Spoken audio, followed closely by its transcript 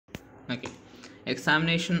Okay,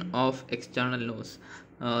 examination of external nose.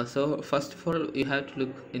 So first of all, you have to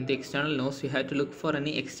look in the external nose. You have to look for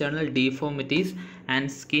any external deformities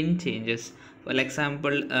and skin changes. For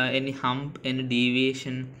example, any hump, any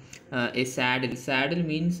deviation, a saddle. Saddle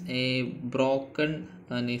means a broken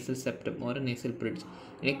nasal septum or a nasal bridge.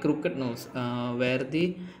 A crooked nose, where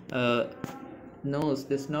the uh, nose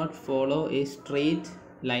does not follow a straight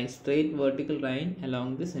line, straight vertical line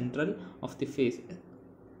along the central of the face.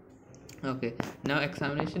 Okay, now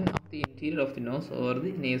examination of the interior of the nose or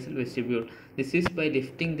the nasal vestibule. This is by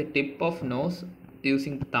lifting the tip of nose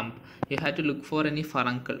using the thumb. You have to look for any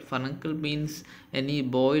furuncle. Furuncle means any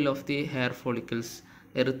boil of the hair follicles.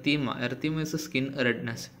 Erythema. Erythema is a skin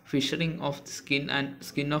redness. Fissuring of the skin and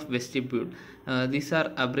skin of vestibule. These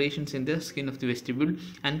are abrasions in the skin of the vestibule.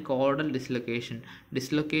 And caudal dislocation.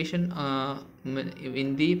 Dislocation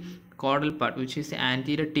in the caudal part, which is the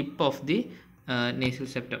anterior tip of the nasal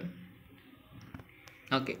septum.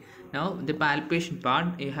 Okay, now the palpation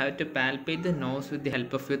part, you have to palpate the nose with the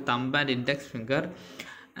help of your thumb and index finger,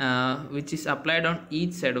 which is applied on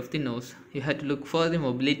each side of the nose. You have to look for the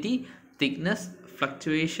mobility, thickness,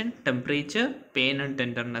 fluctuation, temperature, pain and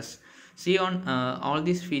tenderness. See on all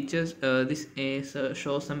these features, this is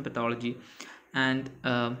shows some pathology. And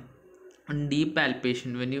on deep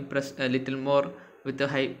palpation, when you press a little more with a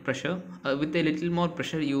high pressure, with a little more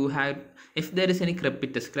pressure, you have, if there is any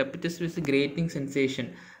crepitus is a grating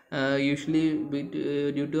sensation, usually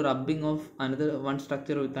due to rubbing of another one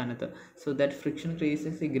structure with another, so that friction creates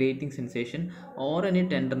a grating sensation. Or any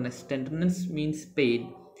tenderness means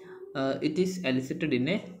pain. It is elicited in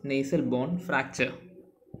a nasal bone fracture.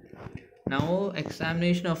 Now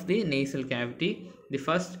examination of the nasal cavity. The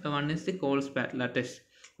first one is the cold spatula test.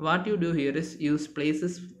 What you do here is use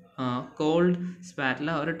places cold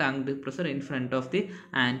spatula or a tongue depressor in front of the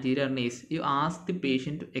anterior nace. You ask the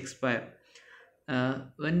patient to expire.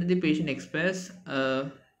 When the patient expires,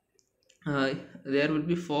 there will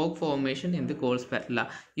be fog formation in the cold spatula.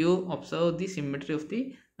 You observe the symmetry of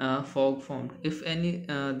the fog formed. If any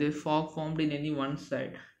the fog formed in any one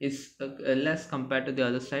side is less compared to the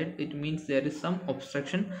other side, it means there is some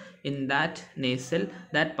obstruction in that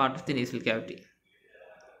part of the nasal cavity.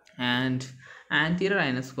 And anterior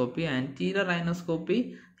rhinoscopy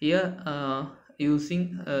here,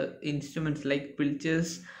 using instruments like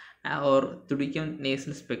pilchers or Tudichum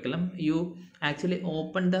nasal speculum, you actually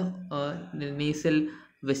open the nasal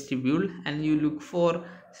vestibule and you look for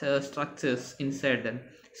structures inside them.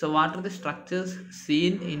 So what are the structures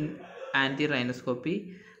seen in anterior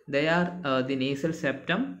rhinoscopy? They are the nasal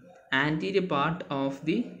septum, anterior part of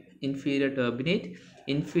the inferior turbinate,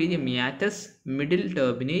 inferior meatus, middle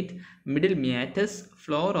turbinate, middle meatus,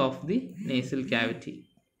 floor of the nasal cavity.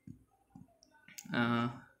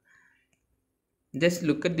 Just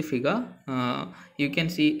look at the figure. You can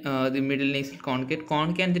see the middle nasal concave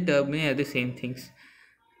and the turbinate are the same things.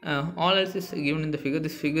 All else is given in the figure.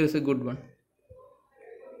 This figure is a good one.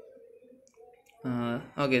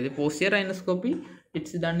 Okay, the posterior rhinoscopy,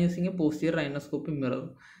 it's done using a posterior rhinoscopy mirror,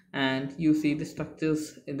 and you see the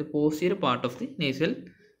structures in the posterior part of the nasal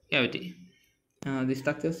cavity. The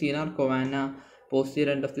structures seen are covana,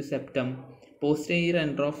 posterior end of the septum, posterior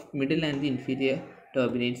end of middle and the inferior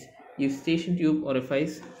turbinates, eustachian tube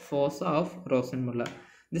orifice, fossa of Rosenmuller.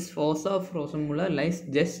 This fossa of Rosenmuller lies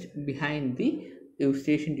just behind the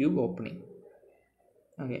eustachian tube opening.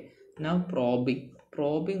 Okay, now probing.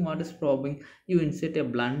 What is probing? You insert a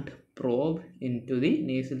blunt probe into the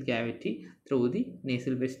nasal cavity through the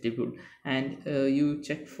nasal vestibule, and you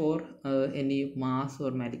check for any mass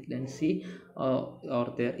or malignancy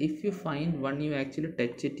or there. If you find one, you actually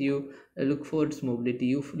touch it. You look for its mobility,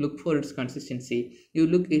 you look for its consistency, you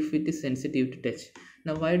look if it is sensitive to touch.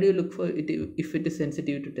 Now why do you look for it if it is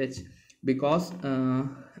sensitive to touch? Because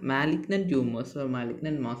malignant tumors or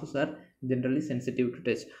malignant masses are generally sensitive to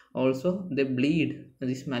touch. Also they bleed.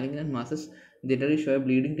 These malignant masses generally show a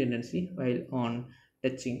bleeding tendency while on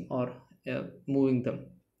touching or moving them,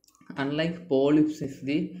 unlike polyps is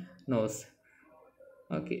the nose.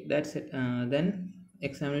 Okay, that's it. Then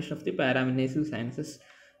examination of the paranasal sinuses.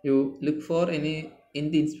 You look for any,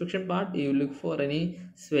 in the inspection part, you look for any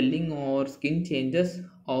swelling or skin changes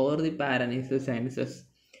over the paranasal sinuses.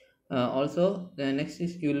 Also, next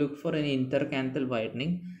is you look for any intercanthal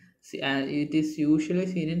widening. See, it is usually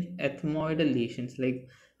seen in ethmoidal lesions, like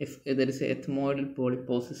if there is a ethmoidal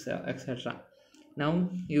polyposis, etc. Now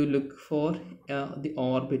you look for the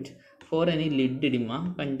orbit for any lid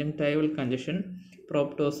edema, conjunctival congestion,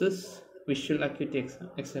 proptosis, visual acuity,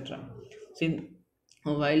 etc. See,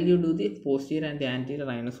 while you do the posterior and the anterior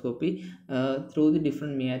rhinoscopy through the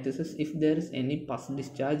different meatrices, if there is any pus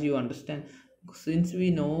discharge, you understand, since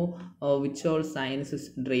we know which all sinuses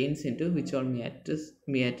drains into which all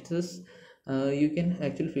meatrices, you can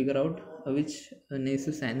actually figure out which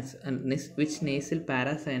nasal sinus and which nasal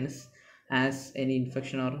parasinus has any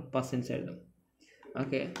infection or pus inside them.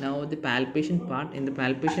 Okay, now the palpation part. In the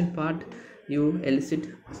palpation part, you elicit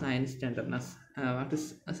sinus tenderness. What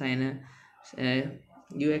is a sinus? Uh,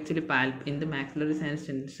 you actually palp in the maxillary sinus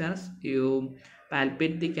tenderness. You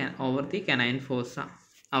palpate the over the canine fossa,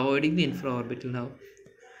 avoiding the infraorbital nerve.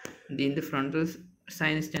 In the frontal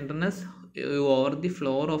sinus tenderness, you over the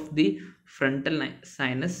floor of the frontal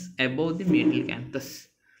sinus above the medial canthus.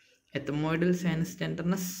 Ethmoidal sinus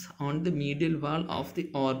tenderness on the medial wall of the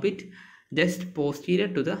orbit just posterior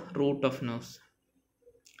to the root of nose.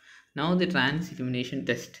 Now the transillumination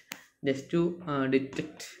test, just to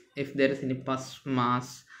detect if there is any pus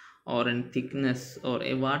mass or any thickness or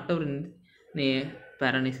a whatever in the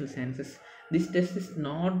paranasal sinuses. This test is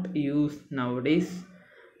not used nowadays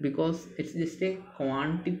because it's just a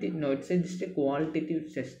quantity. No, it's just a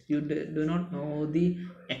qualitative test. You do not know the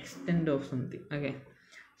extent of something. Okay,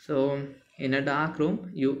 so in a dark room,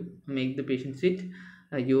 you make the patient sit.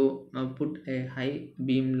 You put a high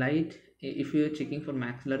beam light. If you are checking for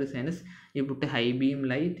maxillary sinus, you put a high beam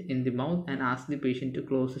light in the mouth and ask the patient to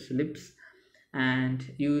close his lips,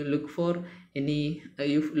 and you look for any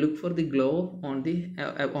you look for the glow on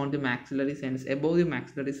the maxillary sinus, above the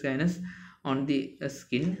maxillary sinus, on the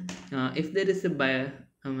skin. If there is a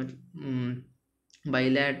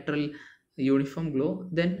bilateral uniform glow,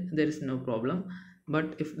 then there is no problem.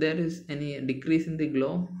 But if there is any decrease in the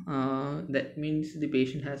glow, that means the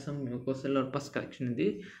patient has some mucosal or pus collection in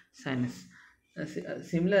the sinus.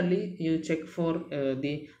 Similarly, you check for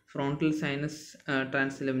the frontal sinus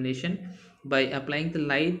transillumination by applying the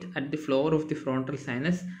light at the floor of the frontal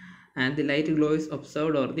sinus, and the light glow is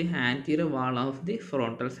observed over the anterior wall of the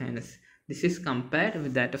frontal sinus. This is compared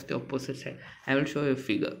with that of the opposite side. I will show you a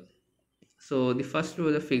figure. So the first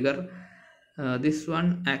was the figure. This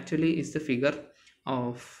one actually is the figure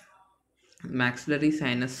of maxillary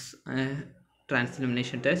sinus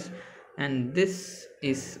transillumination test, and this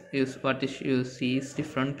is what is you see is the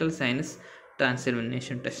frontal sinus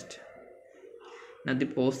transillumination test. Now the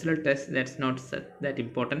postural test, that's not that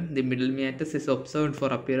important. The middle meatus is observed for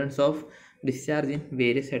appearance of discharge in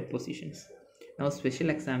various head positions. Now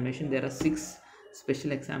special examination, there are 6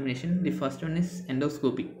 special examination. The first one is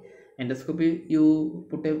endoscopy. Endoscopy, you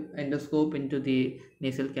put a endoscope into the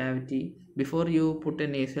nasal cavity. Before you put a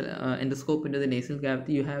nasal endoscope into the nasal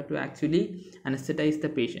cavity, you have to actually anesthetize the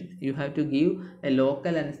patient. You have to give a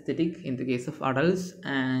local anesthetic in the case of adults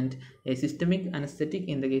and a systemic anesthetic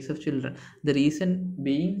in the case of children. The reason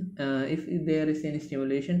being, if there is any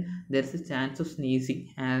stimulation, there is a chance of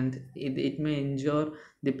sneezing, and it may injure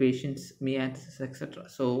the patient's meatus, etc.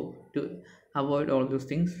 So to avoid all those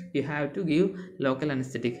things, you have to give local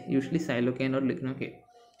anesthetic, usually xylocaine or lignocaine.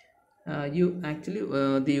 You actually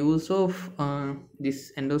the use of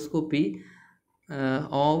this endoscopy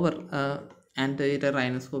over anterior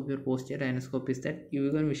rhinoscopy or posterior rhinoscopy is that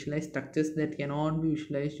you can visualize structures that cannot be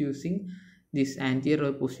visualized using this anterior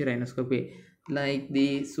or posterior rhinoscopy, like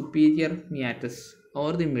the superior meatus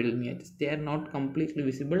or the middle meatus. They are not completely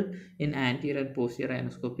visible in anterior and posterior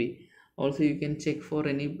rhinoscopy. Also, you can check for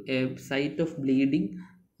any site of bleeding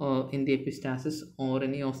in the epistaxis or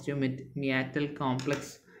any osteomeatal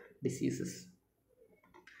complex diseases.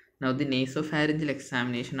 Now the nasopharyngeal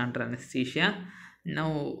examination under anesthesia.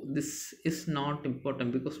 Now this is not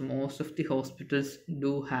important because most of the hospitals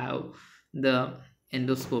do have the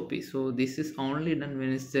endoscopy. So this is only done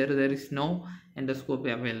when there is no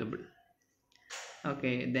endoscopy available.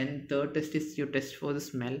 Okay, then third test is you test for the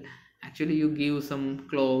smell. Actually, you give some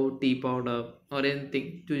clove, tea powder, or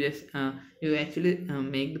anything to just you actually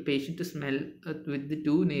make the patient to smell with the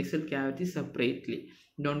 2 nasal cavities separately.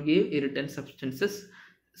 Don't give irritant substances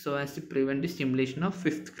so as to prevent the stimulation of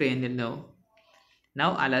 5th cranial nerve.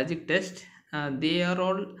 Now allergic test, they are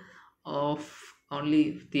all of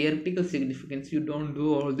only theoretical significance. You don't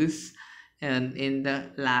do all this in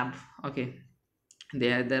the lab. Okay,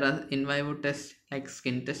 there are in vivo tests like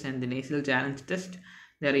skin test and the nasal challenge test.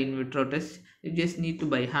 There are in vitro tests. You just need to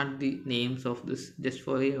by heart the names of this just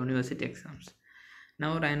for the university exams.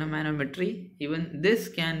 Now rhinomanometry, even this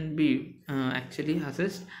can be actually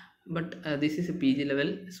assessed, but this is a PG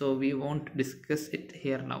level, so we won't discuss it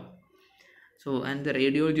here now. So, and the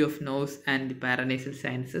radiology of nose and the paranasal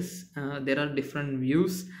sinuses, there are different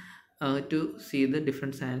views to see the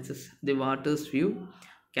different sinuses. The Waters view,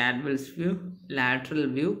 Cadwell's view, lateral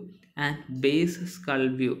view, and base skull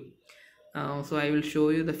view. So I will show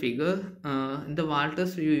you the figure. In the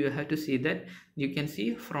Walters view, you have to see that you can see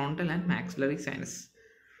frontal and maxillary sinus,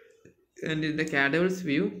 and in the cadaver's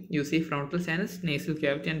view, you see frontal sinus, nasal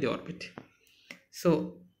cavity, and the orbit. So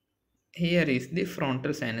here is the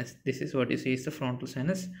frontal sinus. This is what you see is the frontal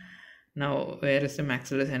sinus. Now where is the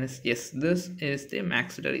maxillary sinus? Yes, this is the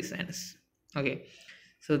maxillary sinus. Okay,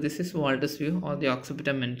 so this is Walters view or the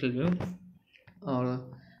occipital view. Or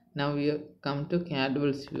now we come to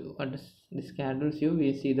cadaver's view. What is this cadaver's view?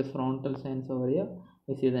 We see the frontal sinus over here,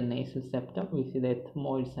 we see the nasal septum, we see the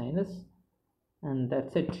ethmoid sinus, and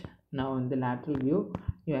that's it. Now in the lateral view,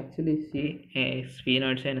 you actually see a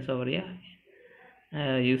sphenoid sinus over here.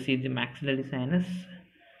 You see the maxillary sinus,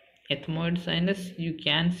 ethmoid sinus you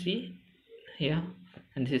can see here,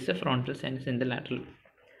 and this is the frontal sinus in the lateral.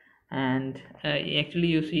 And actually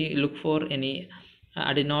you see, look for any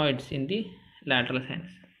adenoids in the lateral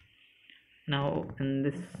sinus. Now in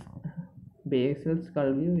this basal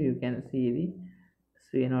skull view, you can see the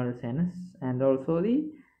sphenoid sinus and also the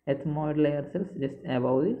ethmoid layer cells just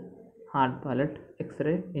above the hard palate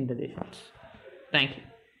X-ray indentations. Thank you.